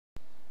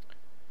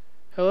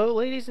Hello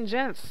ladies and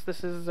gents,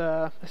 this is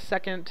the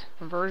second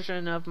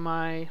version of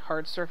my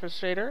hard surface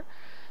shader.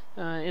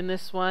 In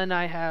this one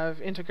I have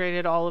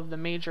integrated all of the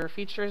major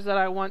features that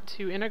I want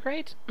to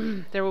integrate.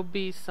 There will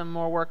be some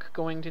more work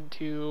going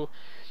into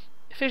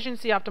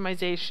efficiency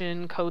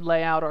optimization, code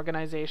layout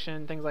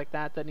organization, things like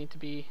that that need to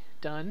be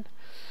done.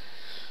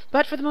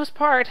 But for the most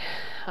part,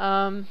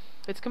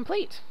 it's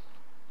complete.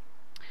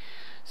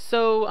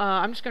 So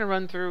I'm just going to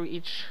run through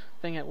each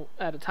thing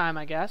at a time,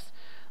 I guess.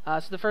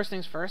 So the first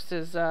things first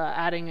is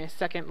adding a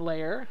second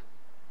layer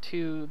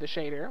to the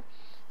shader.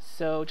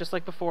 So just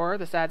like before,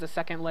 this adds a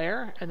second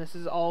layer, and this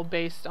is all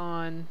based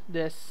on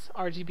this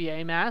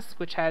RGBA mask,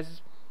 which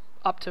has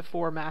up to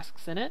 4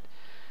 masks in it.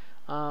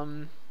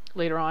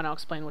 Later on I'll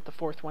explain what the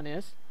fourth one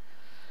is.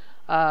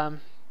 And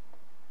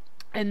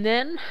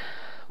then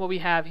what we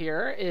have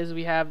here is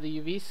we have the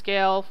UV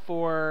scale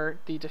for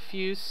the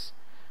diffuse,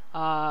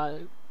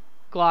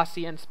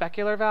 glossy, and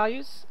specular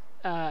values.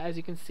 As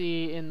you can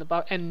see in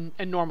the and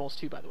normals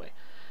too, by the way.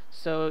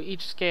 So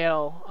each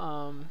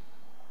scale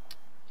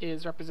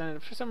is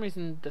representative. For some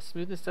reason the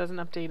smoothness doesn't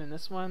update in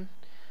this one,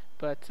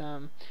 but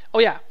oh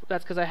yeah,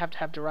 that's because I have to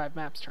have derived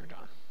maps turned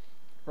on.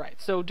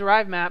 Right, so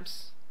derived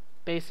maps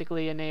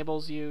basically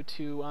enables you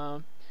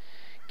to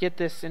get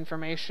this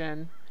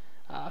information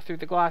through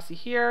the glossy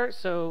here.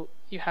 So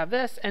you have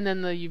this, and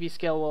then the UV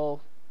scale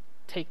will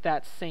take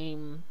that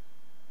same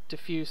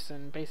diffuse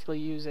and basically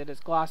use it as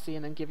glossy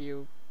and then give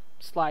you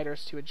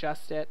sliders to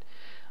adjust it.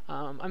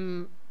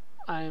 I'm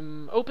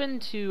open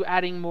to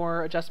adding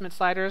more adjustment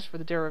sliders for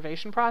the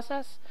derivation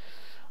process,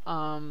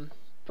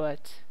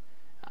 but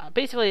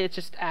basically it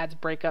just adds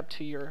breakup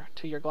to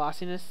your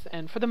glossiness.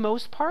 And for the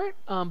most part,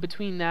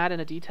 between that and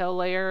a detail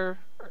layer,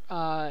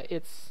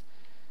 it's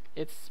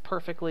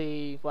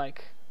perfectly,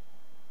 like,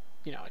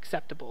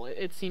 acceptable.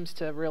 It seems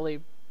to really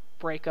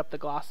break up the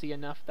glossy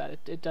enough that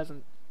it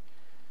doesn't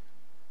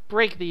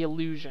break the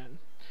illusion.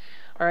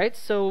 All right,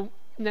 so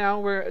now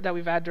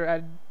we've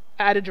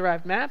added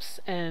derived maps,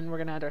 and we're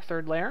going to add our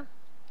third layer.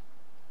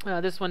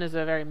 This one is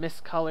a very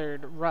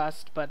miscolored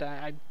rust, but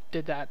I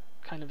did that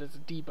kind of as a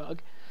debug.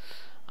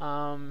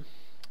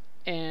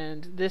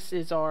 And this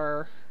is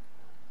our,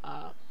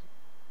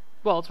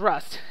 well, it's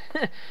rust.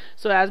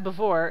 So as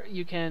before,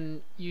 you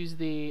can use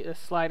the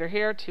slider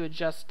here to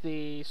adjust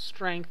the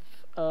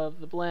strength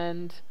of the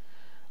blend,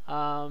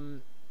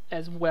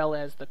 as well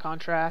as the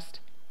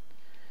contrast.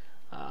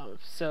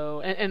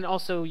 And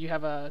also you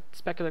have a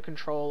specular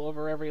control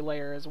over every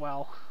layer as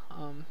well,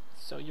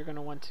 so you're going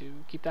to want to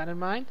keep that in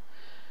mind.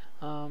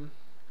 I'm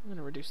going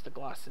to reduce the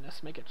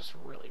glossiness, make it just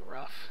really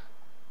rough.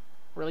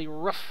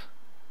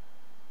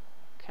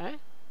 Okay,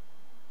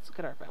 let's look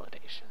at our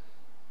validation.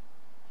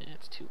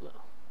 It's too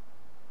low.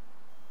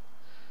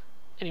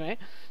 Anyway,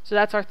 so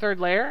that's our third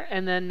layer,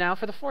 and then now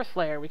for the fourth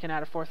layer we can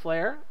add a fourth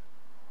layer,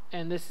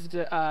 and this is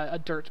a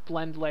dirt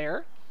blend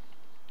layer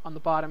on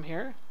the bottom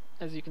here.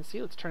 As you can see,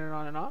 let's turn it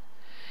on and off.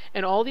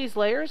 And all these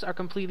layers are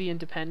completely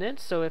independent,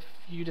 so if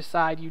you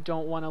decide you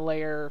don't want to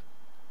layer,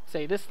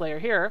 say, this layer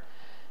here,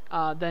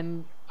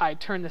 then I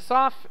turn this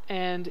off,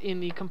 and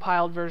in the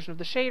compiled version of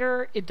the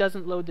shader, it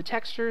doesn't load the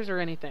textures or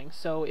anything.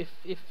 So if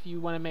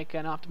you want to make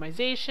an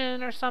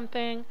optimization or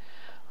something,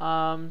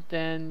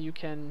 then you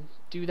can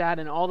do that,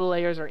 and all the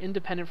layers are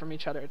independent from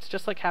each other. It's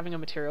just like having a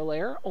material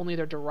layer, only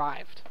they're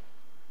derived.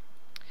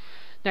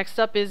 Next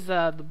up is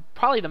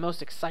probably the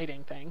most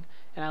exciting thing,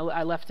 and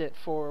I left it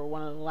for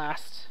one of the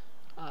last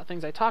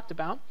things I talked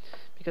about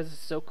because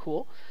it's so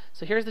cool.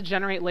 So here's the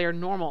generate layer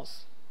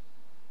normals.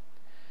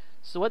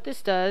 So what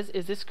this does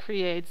is this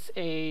creates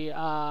a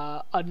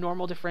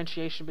normal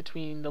differentiation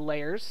between the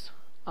layers,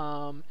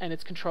 and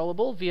it's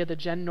controllable via the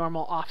gen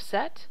normal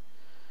offset,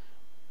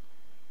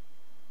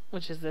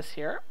 which is this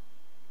here.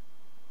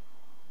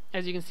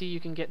 As you can see, you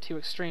can get to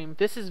extreme.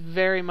 This is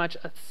very much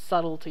a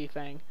subtlety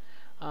thing.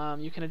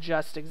 You can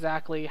adjust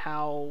exactly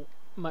how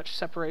much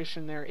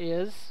separation there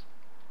is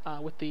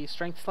with the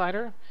strength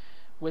slider,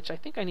 which I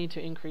think I need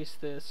to increase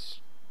the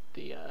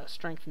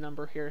strength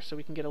number here so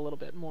we can get a little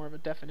bit more of a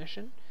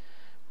definition.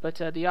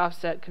 But the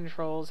offset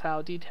controls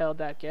how detailed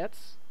that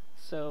gets.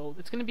 So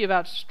it's going to be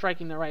about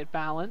striking the right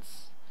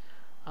balance.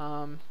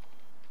 And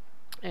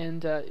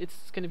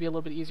it's going to be a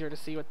little bit easier to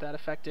see what that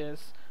effect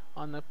is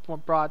on the more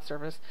broad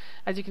surface.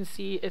 As you can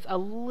see, it's a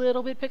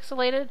little bit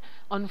pixelated.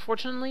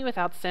 Unfortunately,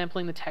 without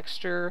sampling the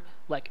texture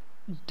like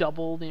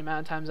double the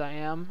amount of times I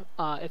am,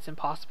 it's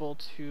impossible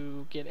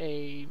to get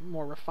a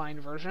more refined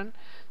version.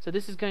 So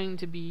this is going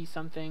to be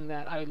something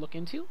that I would look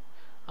into,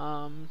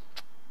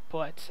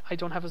 but I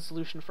don't have a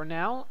solution for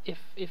now.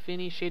 If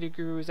any shader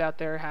gurus out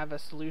there have a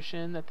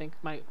solution that think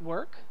might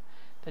work,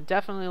 then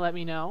definitely let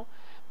me know.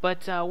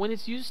 But when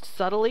it's used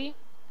subtly,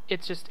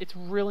 it's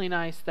really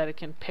nice that it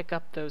can pick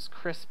up those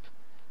crisp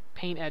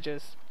paint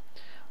edges,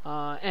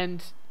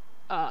 and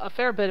a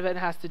fair bit of it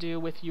has to do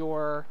with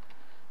your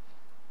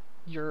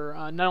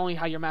not only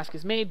how your mask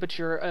is made, but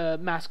your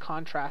mask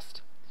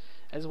contrast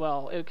as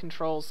well. It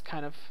controls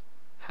kind of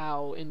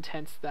how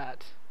intense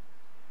that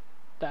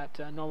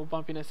normal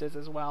bumpiness is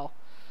as well.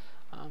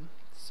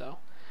 So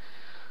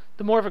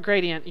The more of a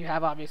gradient you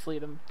have, obviously,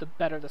 the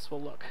better this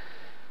will look.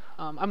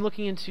 I'm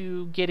looking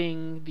into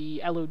getting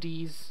the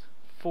LODs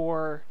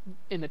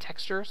in the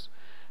textures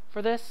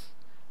for this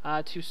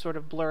to sort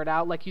of blur it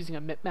out, like using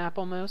a mip-map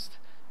almost,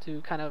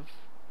 to kind of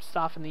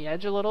soften the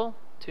edge a little,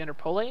 to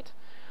interpolate.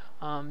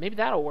 Maybe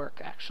that'll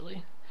work,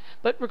 actually.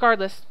 But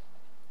regardless,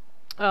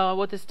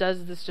 what this does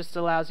is this just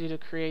allows you to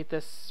create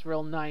this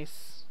real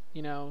nice,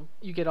 you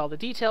get all the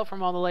detail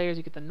from all the layers,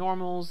 you get the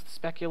normals, the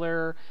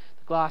specular,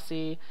 the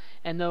glossy,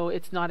 and though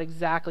it's not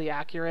exactly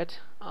accurate,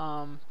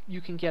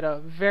 you can get a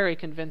very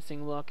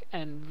convincing look,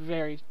 and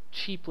very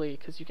cheaply,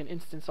 because you can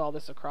instance all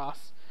this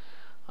across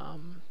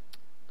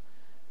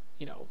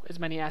as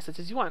many assets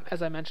as you want,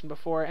 as I mentioned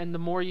before, and the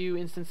more you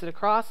instance it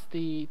across,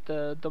 the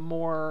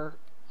more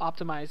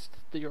optimized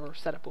your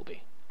setup will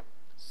be.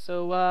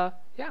 So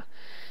yeah,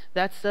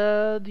 that's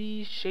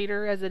the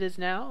shader as it is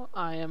now.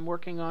 I am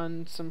working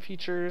on some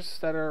features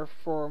that are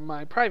for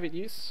my private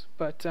use,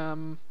 but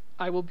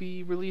I will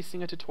be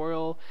releasing a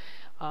tutorial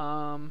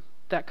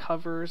that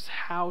covers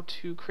how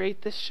to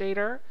create this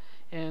shader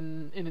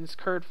in its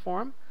current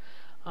form.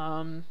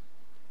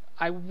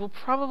 I will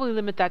probably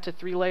limit that to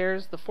 3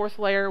 layers. The 4th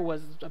layer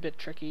was a bit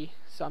tricky,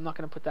 so I'm not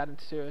going to put that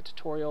into a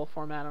tutorial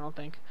format, I don't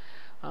think.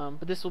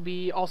 But this will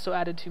be also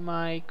added to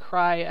my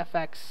Cryengine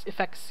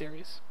effects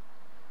series.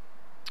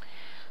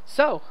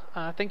 So,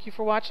 thank you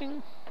for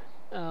watching.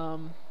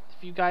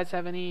 If you guys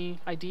have any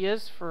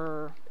ideas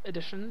for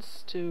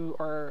additions to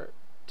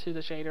the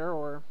shader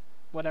or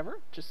whatever,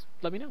 just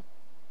let me know.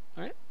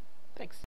 Alright? Thanks.